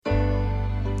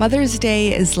Mother's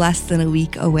Day is less than a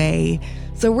week away,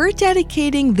 so we're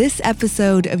dedicating this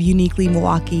episode of Uniquely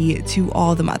Milwaukee to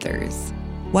all the mothers.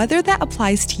 Whether that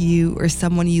applies to you or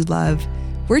someone you love,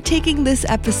 we're taking this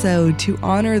episode to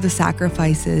honor the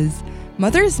sacrifices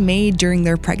mothers made during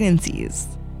their pregnancies,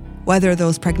 whether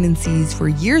those pregnancies were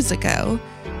years ago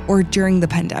or during the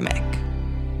pandemic.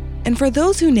 And for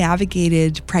those who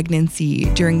navigated pregnancy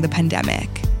during the pandemic,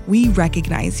 we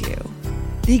recognize you.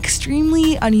 The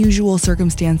extremely unusual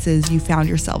circumstances you found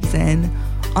yourselves in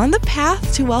on the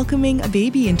path to welcoming a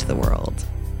baby into the world.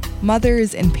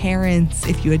 Mothers and parents,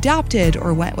 if you adopted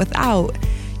or went without,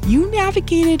 you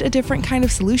navigated a different kind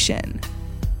of solution,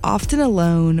 often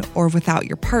alone or without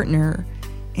your partner,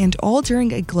 and all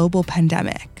during a global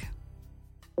pandemic.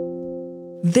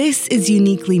 This is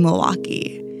Uniquely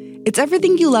Milwaukee. It's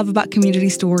everything you love about community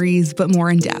stories, but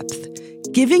more in depth.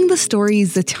 Giving the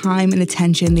stories the time and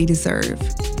attention they deserve.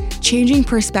 Changing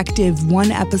perspective one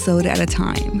episode at a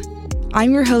time.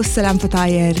 I'm your host, Salam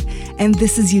Fatayed, and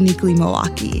this is Uniquely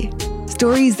Milwaukee.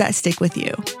 Stories that stick with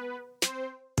you.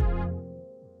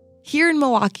 Here in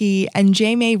Milwaukee,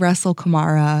 NJ Russell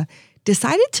Kamara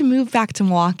decided to move back to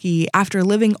Milwaukee after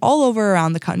living all over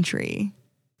around the country.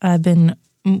 I've been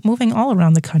moving all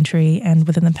around the country, and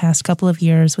within the past couple of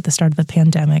years, with the start of the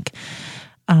pandemic,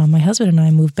 my husband and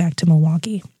I moved back to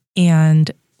Milwaukee,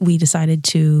 and we decided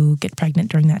to get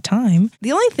pregnant during that time.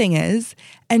 The only thing is,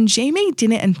 NJ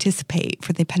didn't anticipate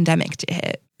for the pandemic to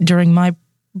hit. During my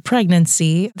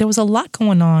pregnancy, there was a lot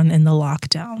going on in the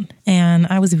lockdown, and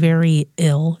I was very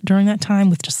ill during that time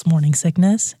with just morning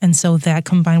sickness. And so that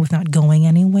combined with not going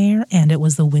anywhere, and it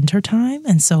was the winter time,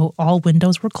 and so all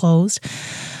windows were closed.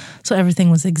 So everything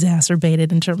was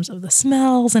exacerbated in terms of the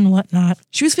smells and whatnot.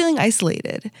 She was feeling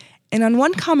isolated. And on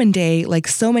one common day, like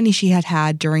so many she had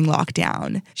had during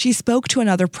lockdown, she spoke to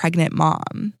another pregnant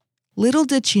mom. Little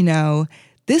did she know,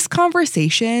 this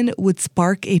conversation would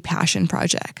spark a passion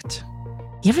project.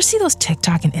 You ever see those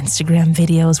TikTok and Instagram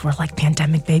videos where like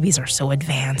pandemic babies are so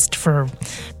advanced for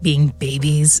being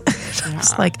babies? Yeah.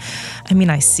 It's like, I mean,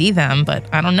 I see them, but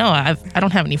I don't know. I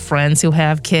don't have any friends who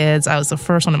have kids. I was the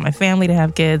first one in my family to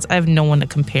have kids. I have no one to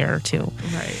compare to.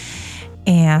 Right.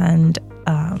 And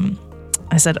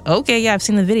I said, okay, yeah, I've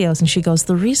seen the videos. And she goes,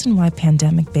 the reason why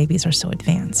pandemic babies are so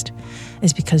advanced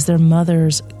is because their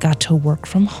mothers got to work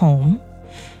from home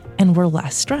and were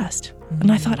less stressed. Mm-hmm.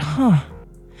 And I thought,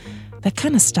 that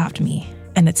kind of stopped me,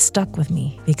 and it stuck with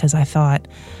me because I thought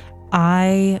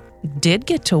I did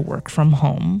get to work from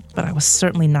home, but I was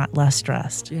certainly not less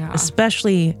stressed,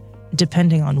 especially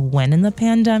depending on when in the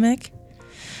pandemic.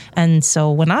 And so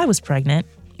when I was pregnant,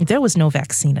 there was no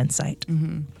vaccine in sight.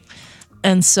 Mm-hmm.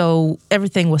 And so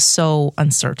everything was so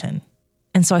uncertain.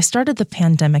 And so I started the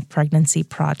Pandemic Pregnancy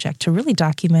Project to really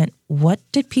document what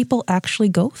did people actually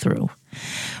go through.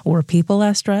 Were people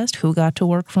less stressed? Who got to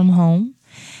work from home?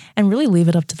 And really leave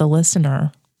it up to the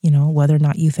listener, whether or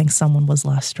not you think someone was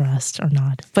less stressed or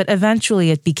not. But eventually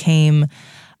it became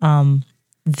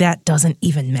that doesn't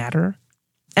even matter.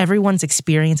 Everyone's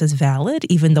experience is valid,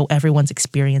 even though everyone's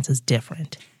experience is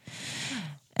different.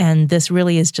 And this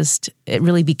really it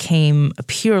really became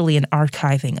purely an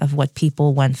archiving of what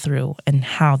people went through and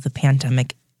how the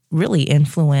pandemic really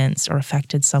influenced or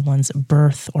affected someone's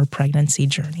birth or pregnancy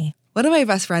journey. One of my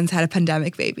best friends had a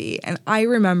pandemic baby, and I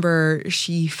remember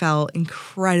she felt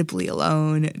incredibly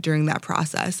alone during that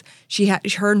process.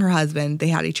 Her and her husband, they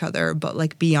had each other, but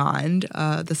like beyond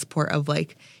the support of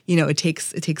it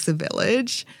takes a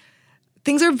village.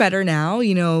 Things are better now.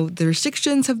 The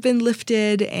restrictions have been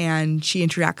lifted, and she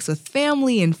interacts with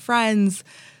family and friends.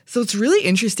 So it's really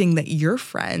interesting that your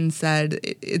friend said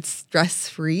it's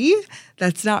stress-free.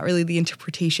 That's not really the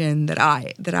interpretation that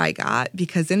I got,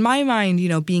 because in my mind,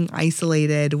 being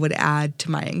isolated would add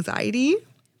to my anxiety.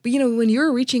 But when you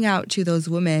were reaching out to those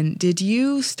women, did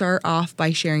you start off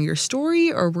by sharing your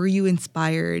story, or were you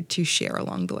inspired to share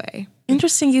along the way?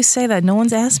 Interesting you say that. No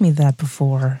one's asked me that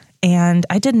before. And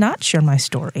I did not share my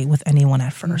story with anyone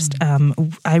at first.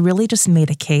 I really just made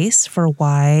a case for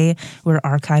why we're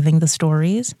archiving the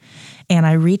stories. And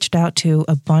I reached out to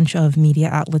a bunch of media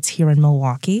outlets here in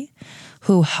Milwaukee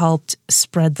who helped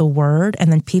spread the word.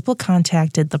 And then people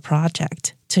contacted the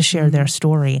project to share their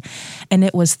story. And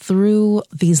it was through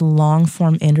these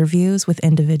long-form interviews with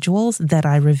individuals that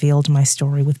I revealed my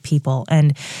story with people.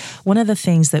 And one of the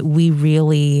things that we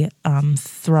really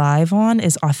thrive on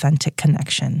is authentic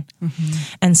connection.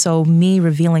 Mm-hmm. And so me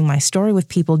revealing my story with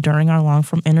people during our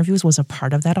long-form interviews was a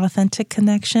part of that authentic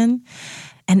connection.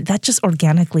 And that just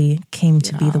organically came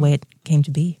to be the way it came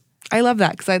to be. I love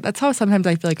that because that's how sometimes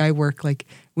I feel like I work. Like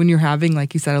when you're having,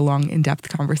 like you said, a long, in-depth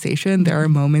conversation, there are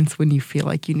moments when you feel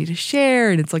like you need to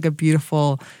share, and it's like a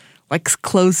beautiful, like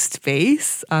closed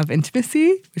space of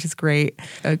intimacy, which is great,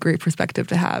 a great perspective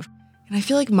to have. And I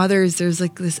feel like mothers, there's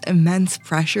like this immense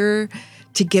pressure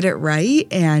to get it right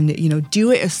and, you know,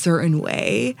 do it a certain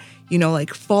way, you know,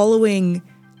 like following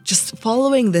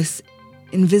this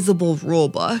invisible rule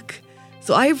book.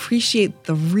 So I appreciate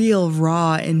the real,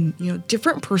 raw, and, you know,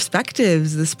 different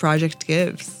perspectives this project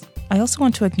gives. I also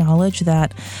want to acknowledge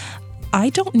that I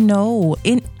don't know.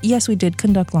 Yes, we did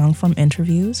conduct long-form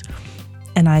interviews,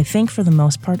 and I think for the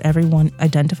most part, everyone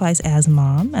identifies as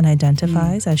mom and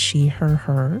identifies as she, her,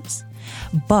 hers.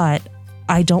 But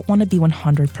I don't want to be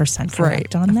 100%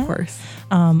 correct on that. Of course.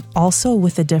 Also,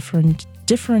 with the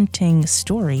differenting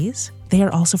stories, they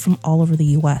are also from all over the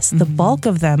U.S. The bulk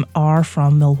of them are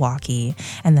from Milwaukee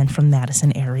and then from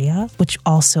Madison area, which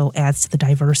also adds to the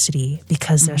diversity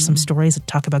because there's some stories that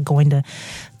talk about going to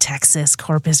Texas,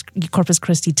 Corpus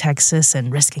Christi, Texas,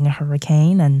 and risking a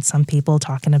hurricane, and some people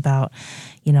talking about,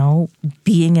 you know,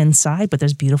 being inside, but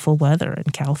there's beautiful weather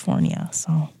in California.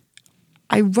 So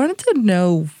I wanted to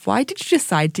know, why did you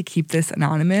decide to keep this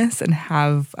anonymous and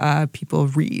have people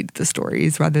read the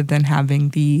stories rather than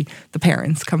having the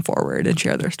parents come forward and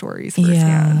share their stories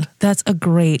firsthand? Yeah, that's a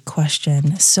great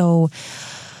question. So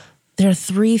there are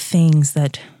three things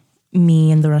that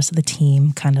me and the rest of the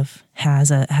team kind of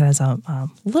has a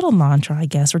little mantra, I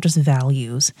guess, or just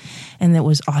values. And it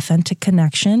was authentic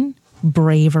connection,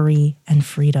 bravery, and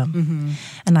freedom.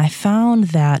 And I found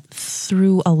that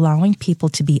through allowing people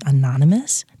to be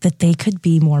anonymous, that they could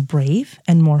be more brave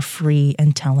and more free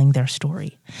in telling their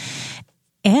story.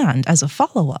 And as a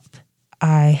follow-up,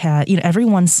 I had, you know,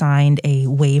 everyone signed a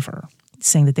waiver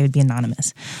saying that they would be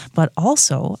anonymous. But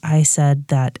also I said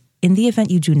that in the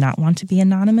event you do not want to be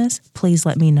anonymous, please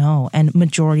let me know. And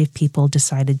majority of people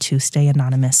decided to stay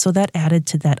anonymous. So that added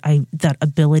to that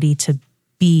ability to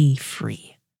be free.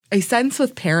 I sense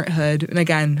with parenthood, and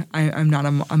again, I'm not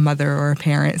a mother or a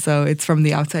parent, so it's from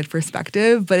the outside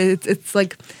perspective, but it's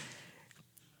like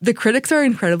the critics are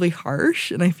incredibly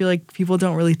harsh, and I feel like people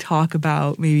don't really talk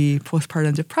about maybe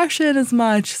postpartum depression as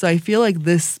much. So I feel like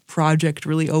this project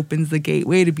really opens the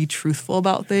gateway to be truthful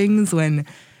about things when,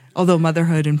 although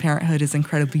motherhood and parenthood is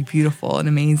incredibly beautiful and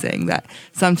amazing, that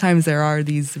sometimes there are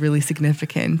these really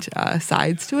significant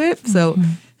sides to it. So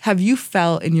have you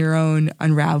felt in your own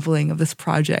unraveling of this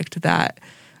project that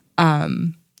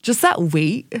just that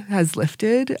weight has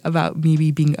lifted about maybe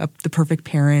being the perfect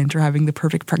parent or having the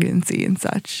perfect pregnancy and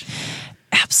such?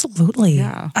 Absolutely.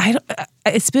 Yeah.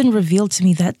 It's been revealed to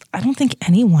me that I don't think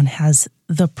anyone has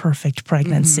the perfect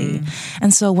pregnancy.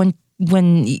 And so when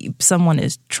someone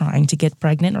is trying to get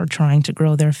pregnant or trying to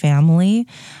grow their family,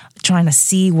 trying to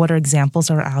see what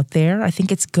examples are out there, I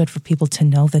think it's good for people to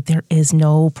know that there is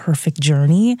no perfect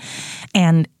journey.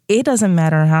 And it doesn't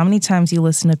matter how many times you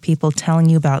listen to people telling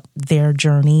you about their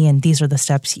journey and these are the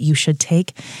steps you should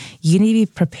take. You need to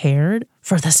be prepared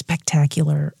for the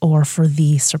spectacular or for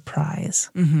the surprise.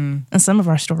 And some of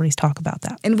our stories talk about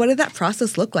that. And what did that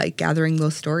process look like, gathering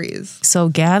those stories? So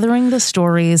gathering the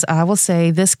stories, I will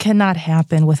say this cannot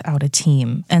happen without a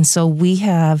team. And so we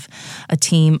have a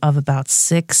team of about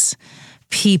 6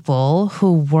 people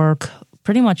who work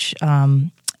pretty much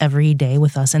every day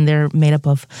with us. And they're made up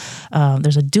of,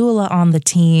 there's a doula on the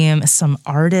team, some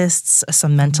artists,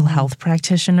 some mental health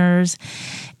practitioners.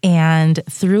 And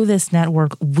through this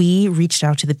network, we reached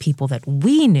out to the people that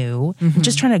we knew,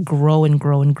 just trying to grow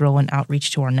and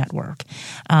outreach to our network,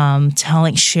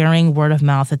 sharing word of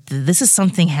mouth that this is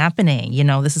something happening, you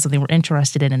know, this is something we're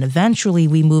interested in. And eventually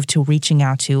we moved to reaching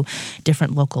out to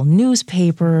different local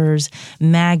newspapers,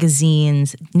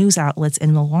 magazines, news outlets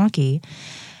in Milwaukee.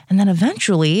 And then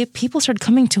eventually people started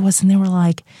coming to us and they were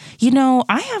like, you know,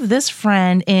 I have this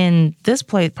friend in this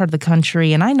part of the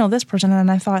country and I know this person.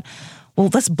 And I thought, well,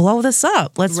 let's blow this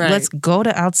up. Let's go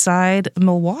to outside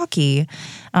Milwaukee,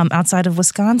 outside of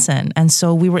Wisconsin. And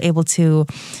so we were able to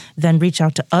then reach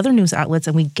out to other news outlets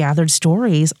and we gathered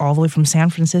stories all the way from San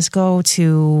Francisco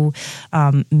to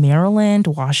Maryland,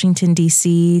 Washington,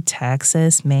 D.C.,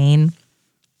 Texas, Maine.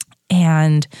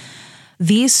 And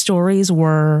these stories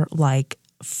were like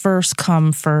first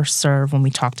come, first serve when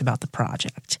we talked about the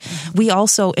project. We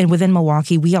also, and within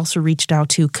Milwaukee, we also reached out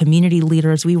to community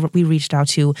leaders. We reached out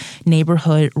to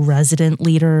neighborhood resident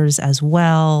leaders as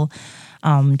well,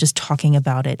 just talking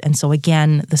about it. And so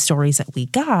again, the stories that we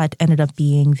got ended up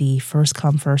being the first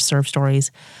come, first serve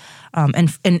stories.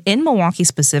 And in Milwaukee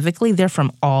specifically, they're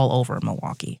from all over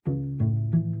Milwaukee.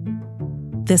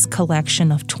 This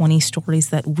collection of 20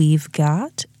 stories that we've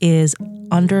got is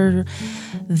under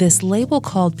this label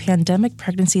called Pandemic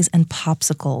Pregnancies and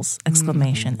Popsicles, !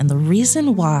 And the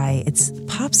reason why it's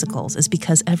popsicles is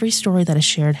because every story that is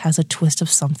shared has a twist of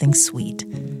something sweet.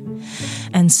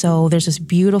 And so there's this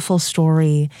beautiful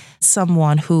story,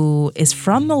 someone who is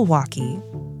from Milwaukee,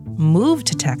 moved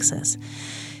to Texas,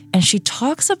 and she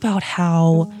talks about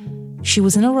how she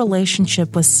was in a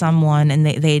relationship with someone and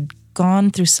they'd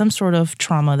gone through some sort of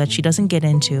trauma that she doesn't get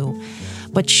into,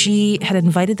 but she had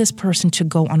invited this person to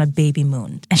go on a baby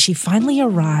moon. And she finally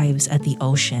arrives at the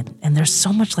ocean, and there's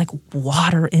so much like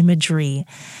water imagery.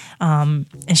 And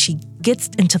she gets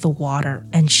into the water,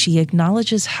 and she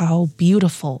acknowledges how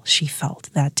beautiful she felt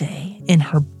that day in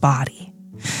her body,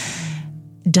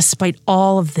 despite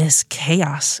all of this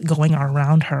chaos going on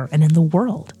around her and in the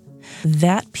world.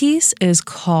 That piece is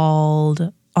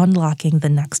called Unlocking the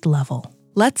Next Level.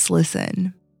 Let's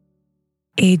listen.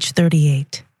 Age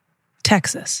 38,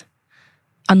 Texas.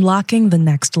 Unlocking the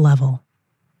next level.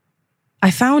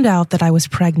 I found out that I was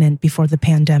pregnant before the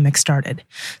pandemic started.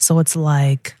 So it's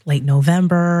like late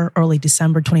November, early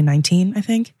December 2019, I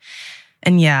think.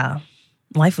 And yeah,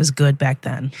 life was good back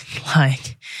then.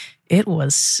 Like, it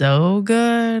was so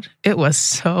good. It was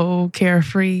so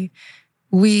carefree.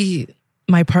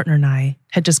 My partner and I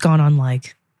had just gone on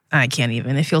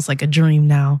it feels like a dream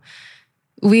now.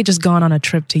 We had just gone on a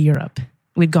trip to Europe.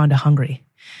 We'd gone to Hungary.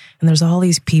 And there's all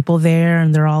these people there,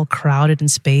 and they're all crowded in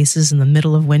spaces in the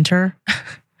middle of winter.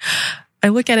 I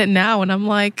look at it now and I'm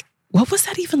like, what was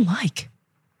that even like?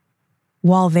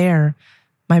 While there,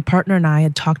 my partner and I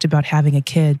had talked about having a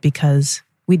kid because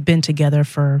we'd been together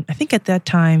for, I think at that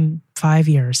time, 5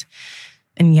 years.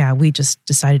 And yeah, we just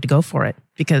decided to go for it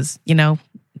because,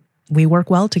 we work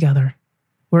well together.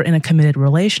 We're in a committed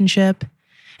relationship.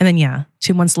 And then,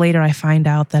 2 months later, I find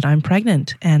out that I'm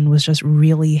pregnant and was just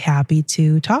really happy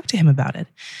to talk to him about it.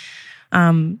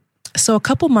 So a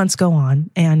couple months go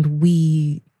on, and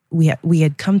we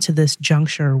had come to this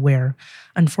juncture where,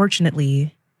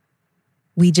 unfortunately,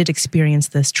 we did experience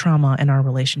this trauma in our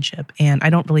relationship. And I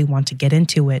don't really want to get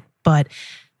into it, but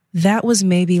that was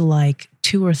maybe like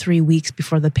 2 or 3 weeks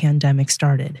before the pandemic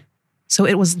started. So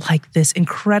it was like this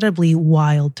incredibly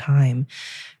wild time.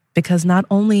 Because not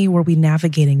only were we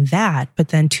navigating that, but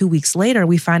then 2 weeks later,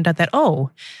 we find out that,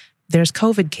 there's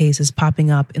COVID cases popping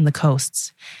up in the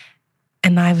coasts.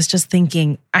 And I was just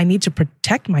thinking, I need to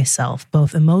protect myself,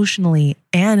 both emotionally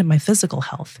and in my physical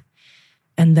health.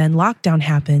 And then lockdown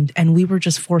happened, and we were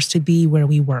just forced to be where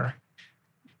we were.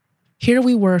 Here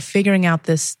we were figuring out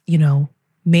this,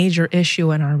 major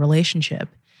issue in our relationship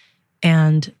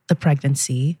and the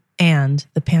pregnancy and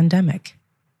the pandemic.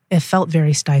 It felt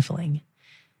very stifling.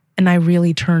 And I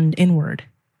really turned inward.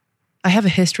 I have a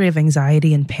history of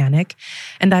anxiety and panic,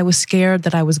 and I was scared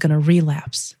that I was going to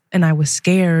relapse. And I was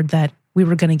scared that we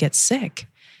were going to get sick,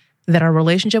 that our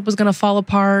relationship was going to fall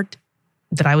apart,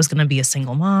 that I was going to be a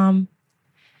single mom.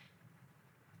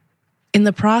 In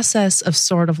the process of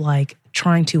sort of like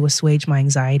trying to assuage my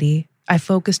anxiety, I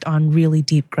focused on really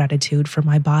deep gratitude for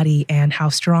my body and how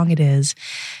strong it is,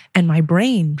 and my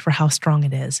brain for how strong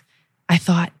it is. I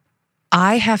thought,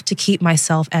 I have to keep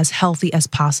myself as healthy as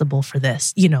possible for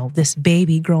this, this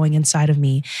baby growing inside of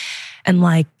me. And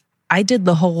I did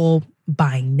the whole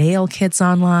buying nail kits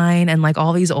online and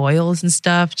all these oils and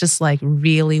stuff, just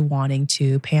really wanting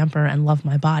to pamper and love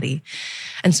my body.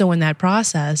 And so in that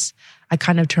process, I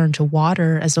kind of turned to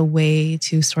water as a way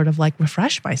to sort of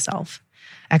refresh myself.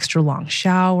 Extra long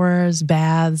showers,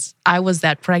 baths. I was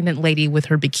that pregnant lady with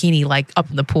her bikini up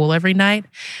in the pool every night.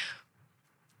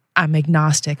 I'm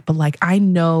agnostic, but I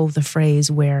know the phrase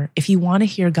where if you want to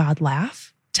hear God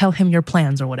laugh, tell him your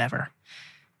plans or whatever.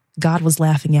 God was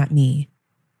laughing at me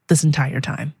this entire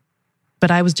time, but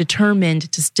I was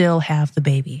determined to still have the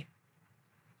baby.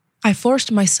 I forced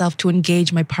myself to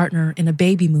engage my partner in a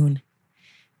baby moon.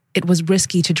 It was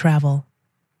risky to travel,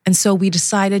 and so we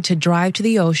decided to drive to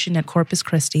the ocean at Corpus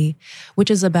Christi,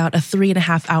 which is about a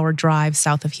 3.5-hour drive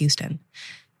south of Houston.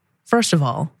 First of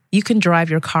all, you can drive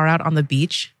your car out on the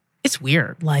beach. It's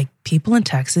weird. People in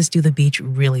Texas do the beach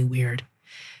really weird.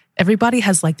 Everybody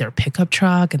has their pickup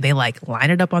truck and they line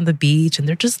it up on the beach and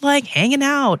they're just hanging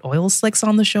out, oil slicks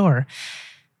on the shore.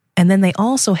 And then they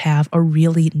also have a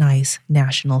really nice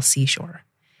national seashore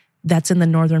that's in the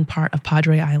northern part of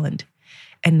Padre Island.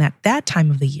 And at that time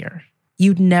of the year,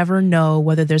 you'd never know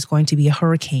whether there's going to be a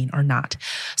hurricane or not.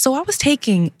 So I was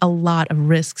taking a lot of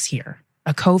risks here.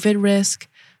 A COVID risk,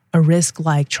 a risk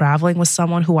traveling with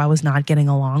someone who I was not getting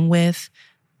along with,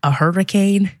 a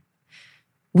hurricane.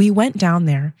 We went down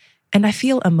there, and I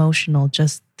feel emotional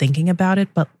just thinking about it,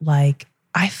 but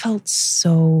I felt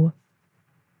so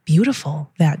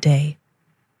beautiful that day.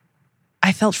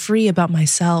 I felt free about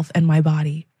myself and my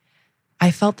body.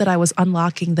 I felt that I was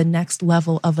unlocking the next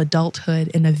level of adulthood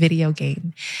in a video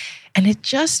game. And it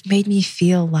just made me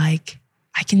feel like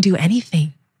I can do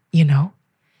anything, you know?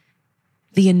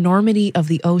 The enormity of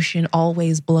the ocean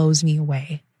always blows me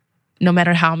away. No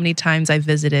matter how many times I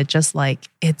visited, just like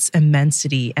its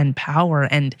immensity and power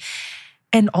and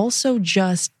also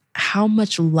just how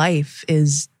much life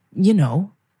is, you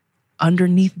know,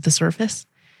 underneath the surface.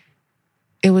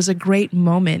 It was a great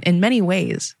moment in many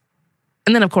ways.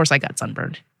 And then, of course, I got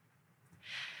sunburned.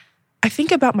 I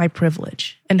think about my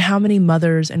privilege and how many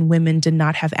mothers and women did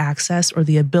not have access or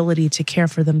the ability to care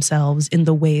for themselves in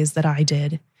the ways that I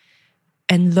did.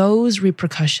 And those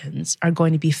repercussions are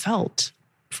going to be felt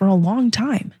for a long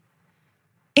time.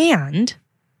 And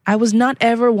I was not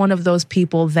ever one of those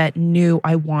people that knew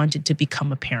I wanted to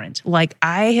become a parent. Like,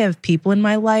 I have people in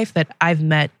my life that I've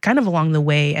met kind of along the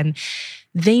way, and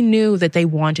they knew that they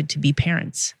wanted to be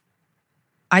parents.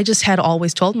 I just had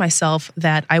always told myself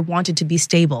that I wanted to be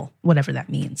stable, whatever that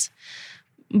means.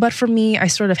 But for me, I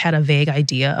sort of had a vague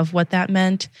idea of what that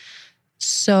meant.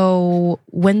 So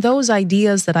when those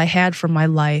ideas that I had for my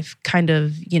life kind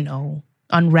of, you know,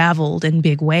 unraveled in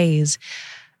big ways,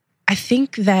 I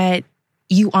think that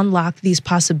you unlock these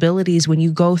possibilities when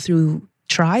you go through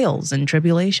trials and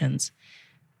tribulations.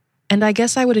 And I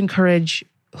guess I would encourage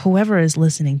whoever is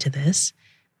listening to this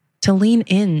to lean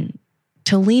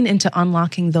into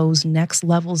unlocking those next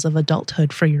levels of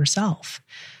adulthood for yourself,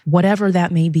 whatever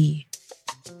that may be.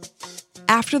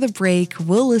 After the break,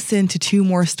 we'll listen to 2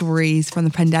 more stories from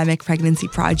the Pandemic Pregnancy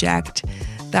Project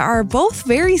that are both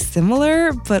very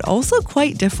similar, but also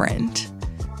quite different.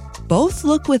 Both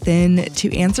look within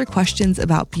to answer questions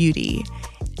about beauty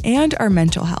and our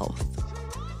mental health.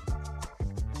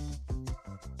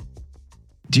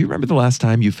 Do you remember the last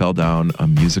time you fell down a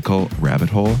musical rabbit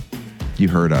hole? You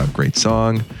heard a great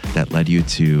song that led you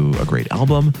to a great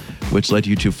album, which led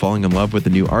you to falling in love with a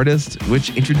new artist,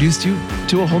 which introduced you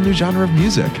to a whole new genre of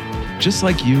music. Just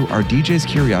like you, our DJ's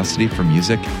curiosity for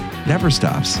music never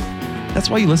stops. That's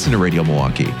why you listen to Radio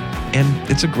Milwaukee, and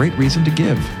it's a great reason to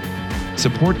give.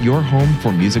 Support your home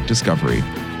for music discovery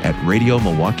at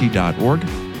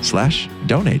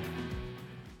radiomilwaukee.org/donate.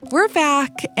 We're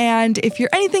back, and if you're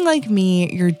anything like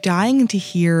me, you're dying to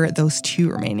hear those 2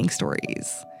 remaining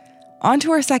stories. On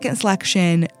to our second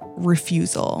selection,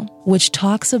 Refusal, which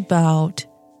talks about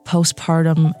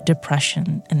postpartum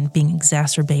depression and being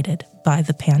exacerbated by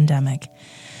the pandemic.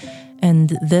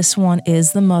 And this one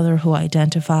is the mother who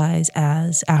identifies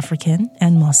as African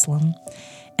and Muslim,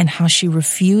 and how she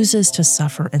refuses to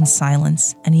suffer in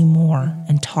silence anymore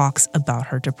and talks about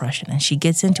her depression. And she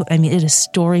gets into, it is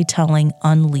storytelling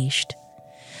unleashed.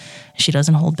 She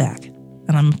doesn't hold back.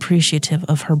 And I'm appreciative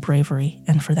of her bravery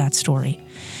and for that story.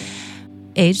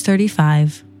 Age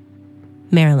 35,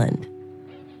 Maryland.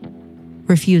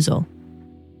 Refusal.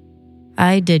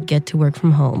 I did get to work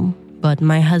from home, but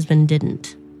my husband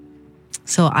didn't.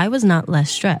 So I was not less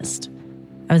stressed.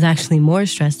 I was actually more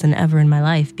stressed than ever in my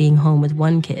life being home with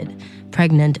 1 kid,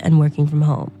 pregnant and working from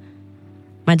home.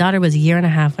 My daughter was 1.5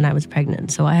 years when I was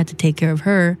pregnant, so I had to take care of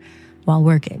her while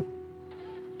working.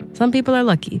 Some people are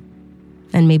lucky,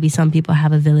 and maybe some people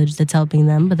have a village that's helping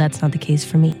them, but that's not the case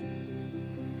for me.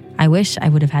 I wish I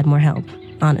would have had more help,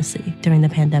 honestly, during the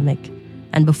pandemic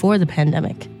and before the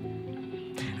pandemic.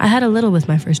 I had a little with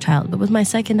my first child, but with my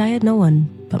second, I had no one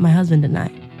but my husband and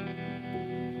I.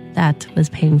 That was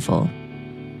painful.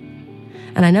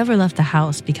 And I never left the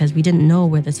house because we didn't know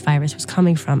where this virus was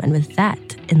coming from. And with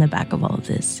that in the back of all of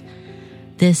this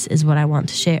is what I want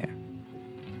to share.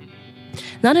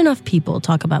 Not enough people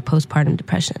talk about postpartum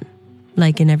depression,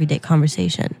 like in everyday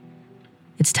conversation.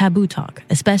 It's taboo talk,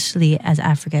 especially as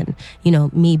African,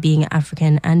 me being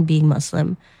African and being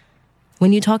Muslim.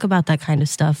 When you talk about that kind of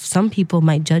stuff, some people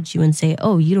might judge you and say,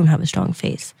 oh, you don't have a strong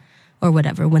face, or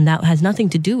whatever, when that has nothing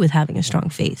to do with having a strong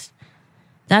face.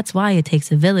 That's why it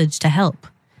takes a village to help,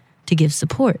 to give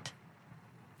support.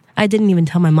 I didn't even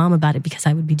tell my mom about it because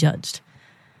I would be judged.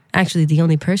 Actually, the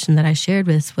only person that I shared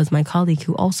with was my colleague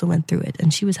who also went through it,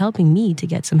 and she was helping me to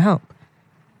get some help.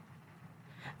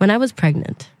 When I was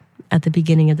pregnant, at the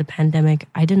beginning of the pandemic,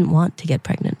 I didn't want to get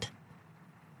pregnant.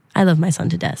 I love my son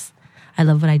to death. I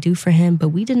love what I do for him, but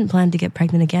we didn't plan to get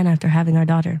pregnant again after having our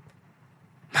daughter.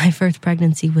 My first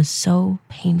pregnancy was so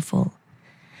painful,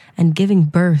 and giving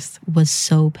birth was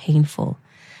so painful.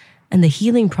 And the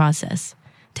healing process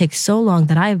takes so long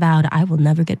that I vowed I will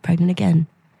never get pregnant again,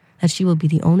 that she will be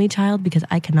the only child because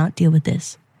I cannot deal with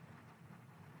this.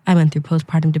 I went through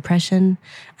postpartum depression,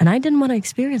 and I didn't want to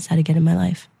experience that again in my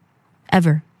life.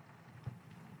 Ever.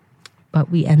 But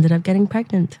we ended up getting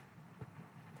pregnant.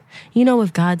 You know,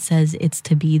 if God says it's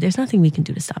to be, there's nothing we can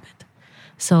do to stop it.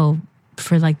 So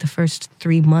for like the first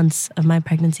 3 months of my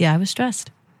pregnancy, I was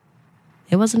stressed.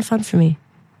 It wasn't fun for me.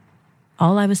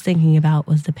 All I was thinking about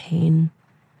was the pain,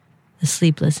 the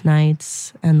sleepless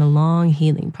nights, and the long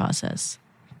healing process.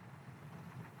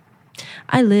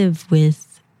 I live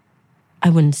with, I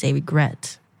wouldn't say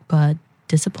regret, but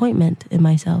disappointment in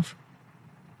myself.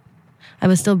 I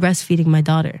was still breastfeeding my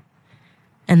daughter,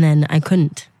 and then I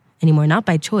couldn't anymore, not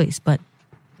by choice, but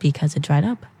because it dried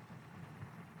up.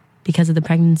 Because of the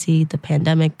pregnancy, the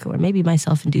pandemic, or maybe my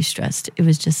self-induced stress. It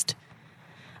was just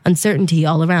uncertainty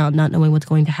all around, not knowing what's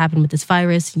going to happen with this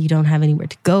virus. You don't have anywhere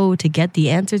to go to get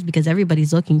the answers because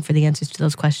everybody's looking for the answers to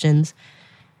those questions.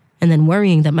 And then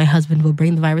worrying that my husband will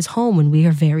bring the virus home when we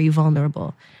are very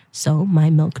vulnerable. So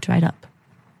my milk dried up.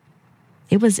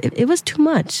 It was too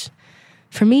much.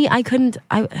 For me, I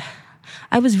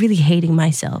was really hating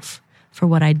myself for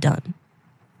what I'd done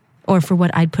or for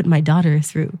what I'd put my daughter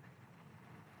through.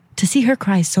 To see her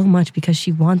cry so much because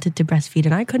she wanted to breastfeed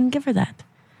and I couldn't give her that.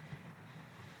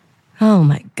 Oh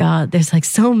my God, there's like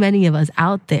so many of us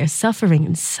out there suffering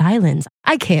in silence.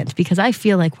 I can't because I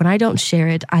feel like when I don't share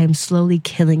it, I am slowly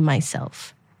killing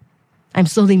myself. I'm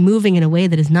slowly moving in a way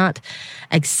that is not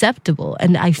acceptable,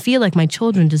 and I feel like my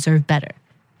children deserve better.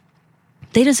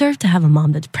 They deserve to have a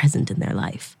mom that's present in their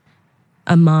life.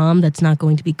 A mom that's not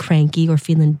going to be cranky or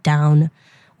feeling down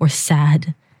or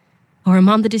sad, or a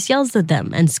mom that just yells at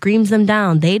them and screams them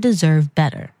down. They deserve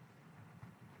better.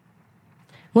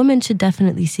 Women should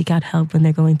definitely seek out help when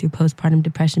they're going through postpartum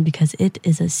depression because it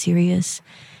is a serious,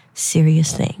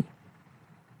 serious thing.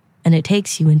 And it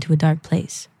takes you into a dark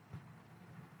place.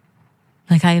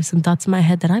 Like I have some thoughts in my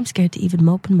head that I'm scared to even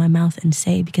open my mouth and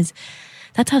say because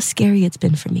that's how scary it's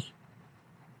been for me.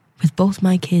 With both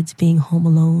my kids being home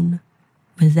alone,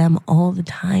 with them all the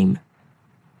time.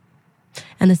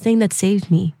 And the thing that saved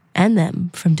me and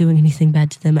them from doing anything bad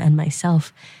to them and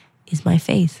myself is my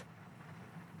faith.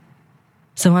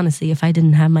 So honestly, if I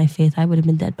didn't have my faith, I would have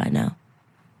been dead by now.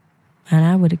 And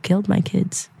I would have killed my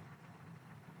kids.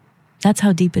 That's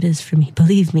how deep it is for me,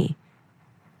 believe me.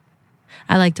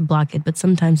 I like to block it, but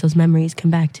sometimes those memories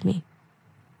come back to me.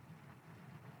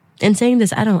 In saying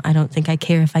this, I don't think I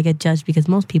care if I get judged because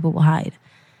most people will hide.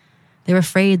 They're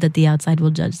afraid that the outside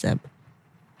will judge them.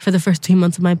 For the first 3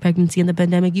 months of my pregnancy and the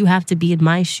pandemic, you have to be in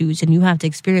my shoes and you have to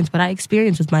experience what I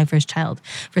experienced with my first child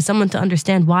for someone to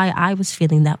understand why I was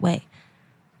feeling that way.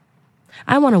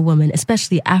 I want a woman,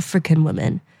 especially African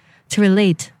women, to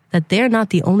relate that they're not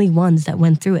the only ones that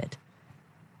went through it.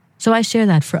 So I share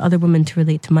that for other women to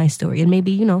relate to my story and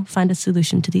maybe, find a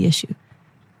solution to the issue.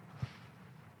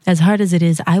 As hard as it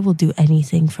is, I will do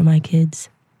anything for my kids.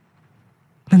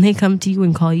 When they come to you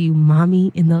and call you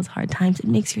mommy in those hard times, it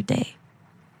makes your day.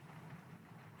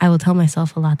 I will tell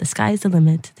myself a lot, the sky is the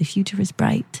limit, the future is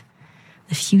bright.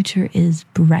 The future is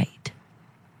bright.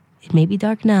 It may be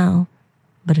dark now,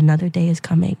 but another day is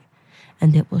coming,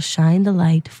 and it will shine the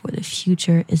light, for the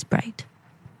future is bright.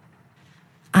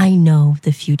 I know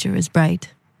the future is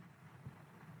bright.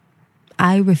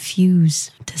 I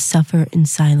refuse to suffer in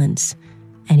silence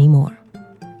anymore.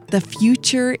 The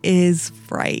future is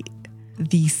bright.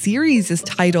 The series is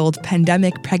titled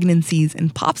Pandemic Pregnancies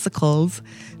and Popsicles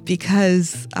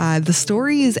because the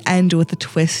stories end with a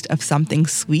twist of something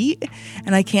sweet,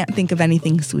 and I can't think of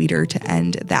anything sweeter to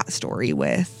end that story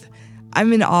with.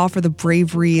 I'm in awe for the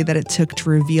bravery that it took to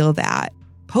reveal that.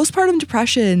 Postpartum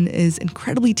depression is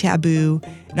incredibly taboo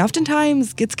and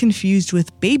oftentimes gets confused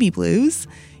with baby blues.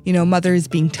 Mothers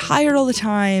being tired all the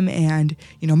time and,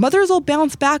 mothers will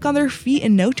bounce back on their feet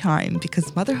in no time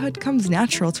because motherhood comes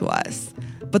natural to us.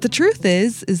 But the truth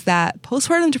is that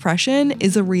postpartum depression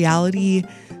is a reality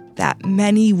that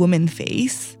many women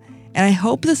face. And I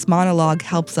hope this monologue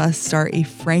helps us start a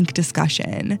frank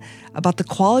discussion about the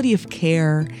quality of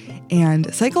care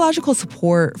and psychological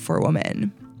support for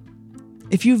women.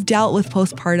 If you've dealt with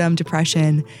postpartum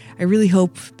depression, I really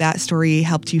hope that story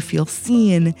helped you feel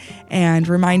seen and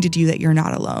reminded you that you're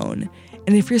not alone.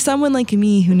 And if you're someone like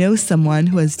me who knows someone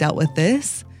who has dealt with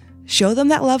this, show them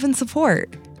that love and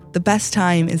support. The best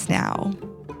time is now.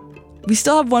 We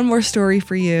still have one more story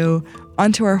for you.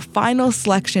 On to our final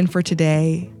selection for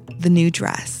today, the new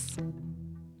dress.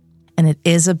 And it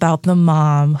is about the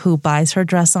mom who buys her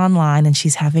dress online and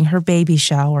she's having her baby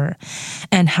shower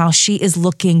and how she is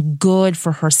looking good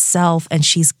for herself. And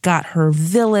she's got her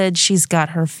village, she's got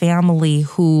her family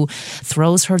who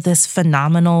throws her this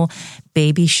phenomenal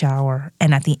baby shower.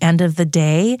 And at the end of the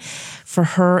day, for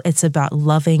her, it's about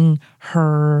loving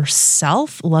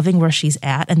herself, loving where she's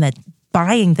at, and that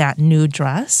buying that new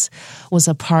dress was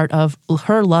a part of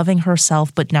her loving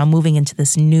herself, but now moving into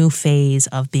this new phase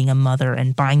of being a mother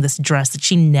and buying this dress that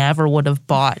she never would have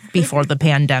bought before the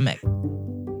pandemic.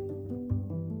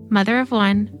 Mother of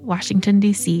one, Washington,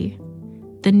 D.C.,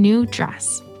 the new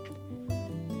dress.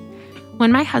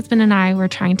 When my husband and I were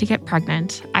trying to get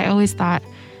pregnant, I always thought,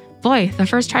 boy, the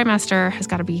first trimester has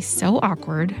got to be so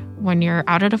awkward when you're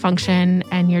out at a function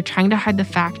and you're trying to hide the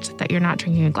fact that you're not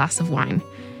drinking a glass of wine.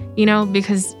 You know,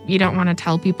 because you don't want to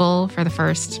tell people for the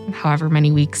first however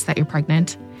many weeks that you're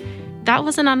pregnant. That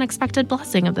was an unexpected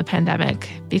blessing of the pandemic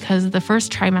because the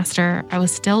first trimester, I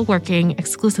was still working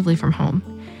exclusively from home.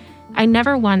 I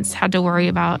never once had to worry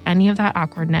about any of that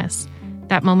awkwardness,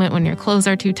 that moment when your clothes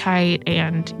are too tight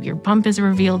and your bump is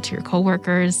revealed to your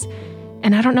coworkers.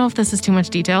 And I don't know if this is too much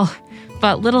detail,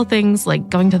 but little things like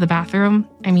going to the bathroom,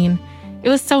 it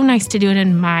was so nice to do it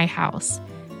in my house.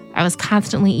 I was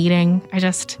constantly eating. I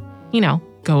just,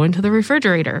 go into the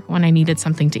refrigerator when I needed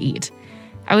something to eat.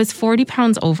 I was 40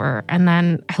 pounds over, and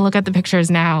then I look at the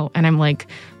pictures now and I'm like,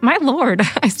 my Lord,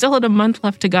 I still had a month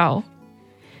left to go.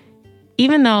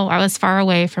 Even though I was far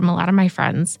away from a lot of my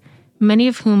friends, many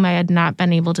of whom I had not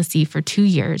been able to see for 2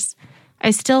 years,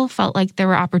 I still felt like there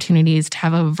were opportunities to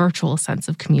have a virtual sense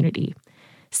of community.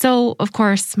 So, of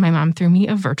course, my mom threw me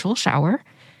a virtual shower.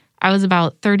 I was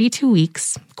about 32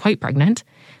 weeks, quite pregnant.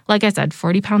 Like I said,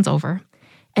 40 pounds over.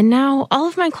 And now all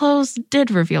of my clothes did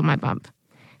reveal my bump.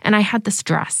 And I had this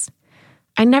dress.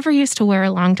 I never used to wear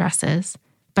long dresses,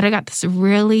 but I got this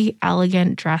really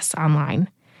elegant dress online.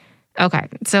 Okay,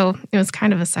 so it was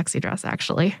kind of a sexy dress,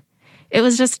 actually. It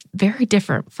was just very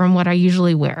different from what I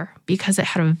usually wear because it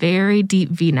had a very deep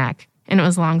V-neck and it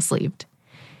was long-sleeved.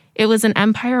 It was an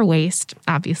empire waist,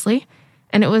 obviously,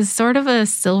 and it was sort of a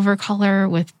silver color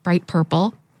with bright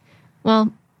purple.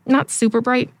 Well, not super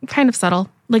bright, kind of subtle,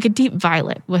 like a deep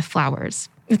violet with flowers.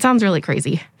 It sounds really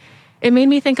crazy. It made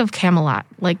me think of Camelot.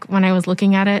 Like when I was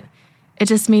looking at it, it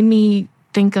just made me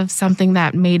think of something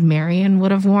that Maid Marian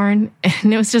would have worn.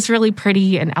 And it was just really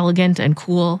pretty and elegant and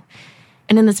cool.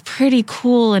 And in this pretty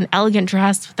cool and elegant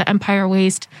dress with the empire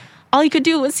waist, all you could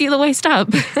do was see the waist up.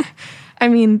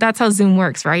 That's how Zoom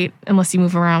works, right? Unless you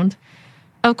move around.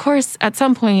 Of course, at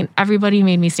some point, everybody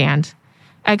made me stand.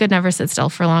 I could never sit still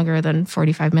for longer than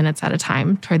 45 minutes at a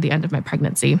time toward the end of my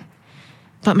pregnancy.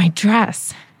 But my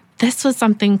dress, this was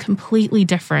something completely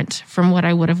different from what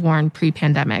I would have worn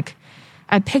pre-pandemic.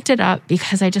 I picked it up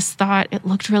because I just thought it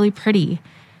looked really pretty.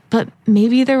 But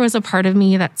maybe there was a part of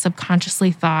me that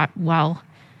subconsciously thought, well,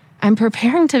 I'm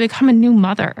preparing to become a new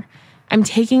mother. I'm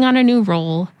taking on a new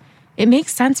role. It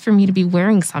makes sense for me to be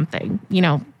wearing something,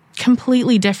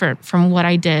 completely different from what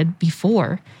I did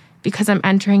before because I'm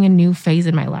entering a new phase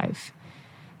in my life.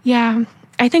 Yeah,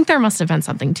 I think there must have been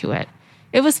something to it.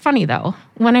 It was funny, though.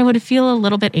 When I would feel a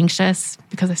little bit anxious,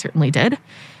 because I certainly did,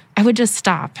 I would just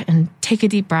stop and take a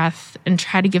deep breath and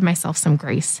try to give myself some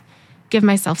grace, give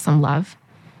myself some love.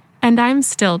 And I'm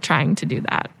still trying to do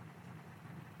that.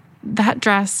 That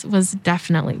dress was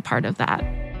definitely part of that.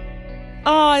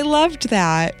 Oh, I loved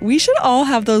that. We should all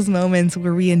have those moments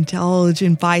where we indulge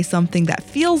and buy something that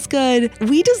feels good.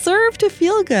 We deserve to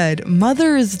feel good.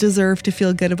 Mothers deserve to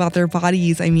feel good about their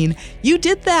bodies. You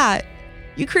did that.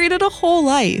 You created a whole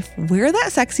life. Wear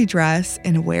that sexy dress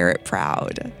and wear it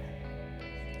proud.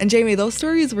 And Jamie, those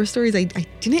stories were stories I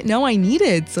didn't know I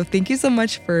needed. So thank you so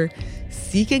much for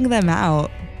seeking them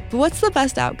out. But what's the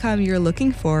best outcome you're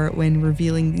looking for when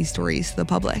revealing these stories to the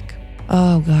public?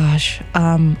 Oh, gosh.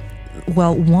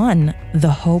 Well, one, the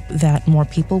hope that more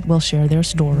people will share their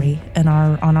story. And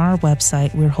on our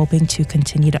website, we're hoping to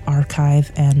continue to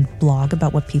archive and blog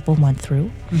about what people went through.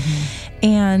 Mm-hmm.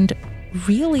 And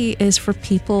really is for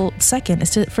people, second,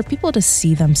 is for people to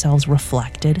see themselves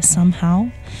reflected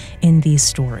somehow in these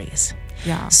stories.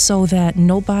 Yeah. So that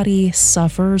nobody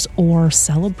suffers or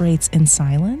celebrates in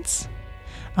silence.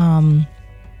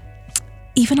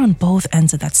 Even on both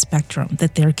ends of that spectrum,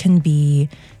 that there can be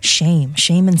shame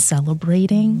in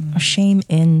celebrating, or shame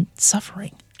in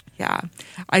suffering. Yeah.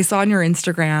 I saw on your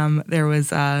Instagram, there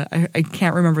was, I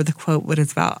can't remember the quote, but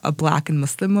it's about a Black and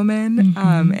Muslim woman.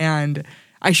 Mm-hmm. And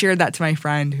I shared that to my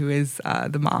friend who is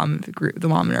the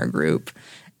mom in our group.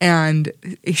 And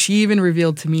she even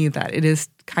revealed to me that it is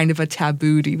kind of a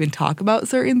taboo to even talk about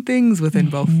certain things within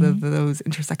both of those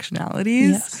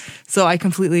intersectionalities. Yes. So I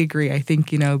completely agree. I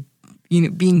think,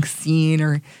 being seen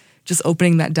or just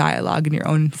opening that dialogue in your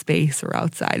own space or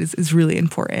outside is really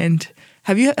important.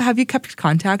 Have you kept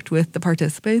contact with the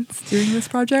participants during this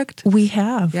project? We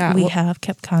have. Yeah. We have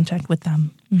kept contact with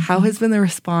them. Mm-hmm. How has been the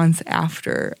response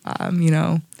after,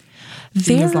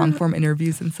 seeing those long-form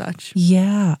interviews and such?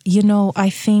 Yeah. I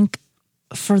think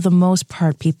for the most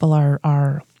part, people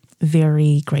are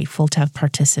very grateful to have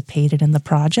participated in the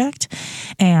project,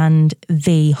 and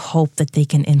they hope that they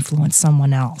can influence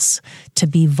someone else to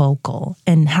be vocal.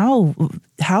 And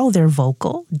how they're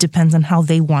vocal depends on how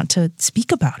they want to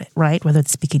speak about it, right? Whether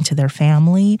it's speaking to their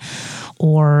family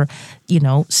or,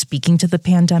 speaking to the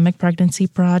Pandemic Pregnancy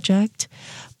Project.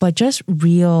 But just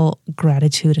real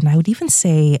gratitude, and I would even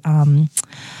say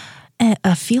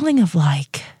a feeling of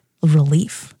like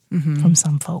relief from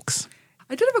some folks.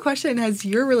 I did have a question. Has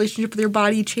your relationship with your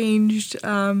body changed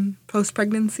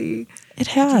post-pregnancy? It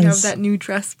has. Do you have that new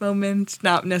dress moment?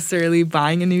 Not necessarily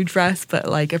buying a new dress, but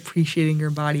like appreciating your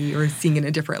body or seeing it in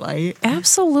a different light?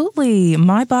 Absolutely.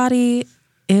 My body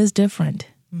is different.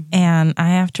 And I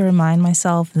have to remind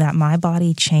myself that my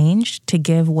body changed to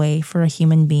give way for a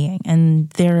human being. And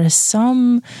there is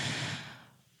some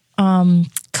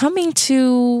coming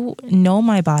to know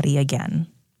my body again.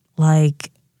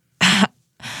 Like,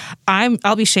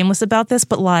 I'll be shameless about this,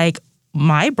 but like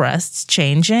my breasts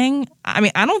changing. I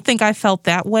mean, I don't think I felt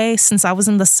that way since I was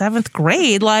in the 7th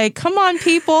grade. Like, come on,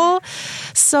 people.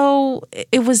 So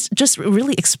it was just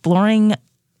really exploring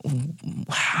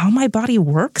how my body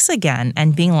works again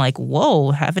and being like, whoa,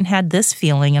 haven't had this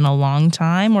feeling in a long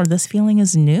time, or this feeling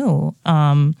is new.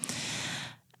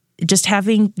 Just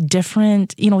having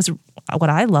different, what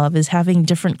I love is having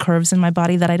different curves in my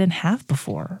body that I didn't have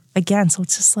before. Again, so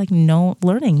it's just like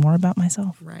learning more about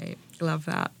myself. Right. Love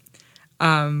that.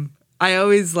 I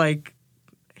always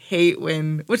hate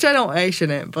which I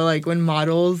shouldn't, but like when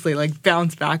models, they like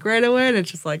bounce back right away, and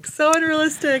it's just like so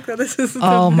unrealistic that this is.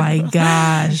 Oh my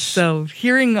gosh. So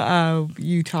hearing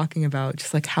you talking about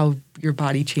just like how your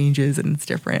body changes and it's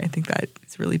different, I think that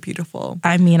is really beautiful.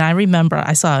 I mean, I remember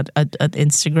I saw an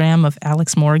Instagram of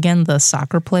Alex Morgan, the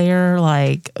soccer player,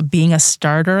 like being a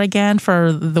starter again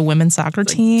for the women's soccer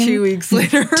team. 2 weeks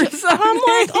later or something. I'm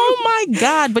like, oh my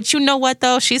God. But you know what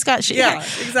though? Exactly.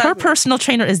 Her personal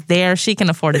trainer is there. She can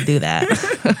afford to do that.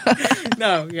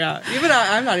 No, yeah. Even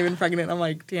I'm not even pregnant. I'm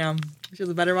like, damn, she has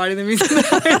a better body than me.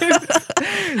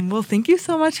 Well, thank you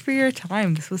so much for your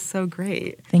time. This was so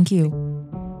great. Thank you.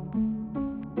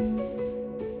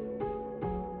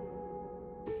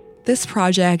 This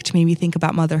project made me think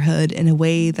about motherhood in a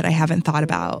way that I haven't thought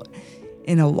about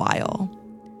in a while.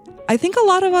 I think a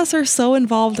lot of us are so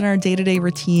involved in our day-to-day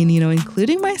routine,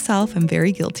 including myself, I'm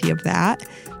very guilty of that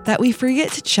we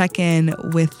forget to check in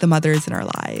with the mothers in our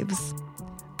lives.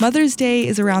 Mother's Day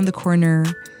is around the corner.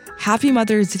 Happy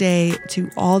Mother's Day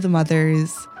to all the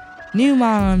mothers, new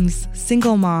moms,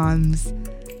 single moms,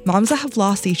 moms that have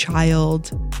lost a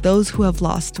child, those who have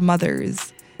lost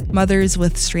mothers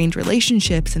with strained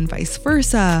relationships and vice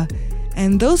versa,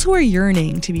 and those who are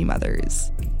yearning to be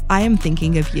mothers. I am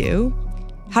thinking of you.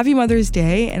 Happy Mother's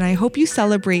Day, and I hope you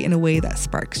celebrate in a way that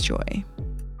sparks joy.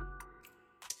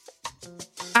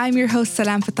 I'm your host,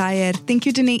 Salam Fatayed. Thank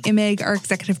you to Nate Imig, our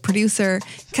executive producer,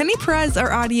 Kenny Perez,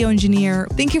 our audio engineer.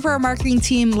 Thank you for our marketing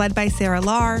team led by Sarah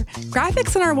Lar.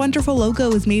 Graphics on our wonderful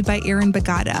logo is made by Aaron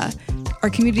Bagata. Our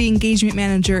community engagement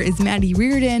manager is Maddie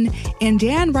Reardon, and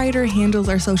Dan Ryder handles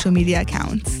our social media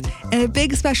accounts. And a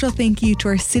big special thank you to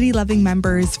our city-loving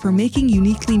members for making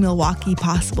Uniquely Milwaukee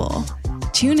possible.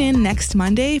 Tune in next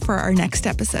Monday for our next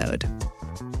episode.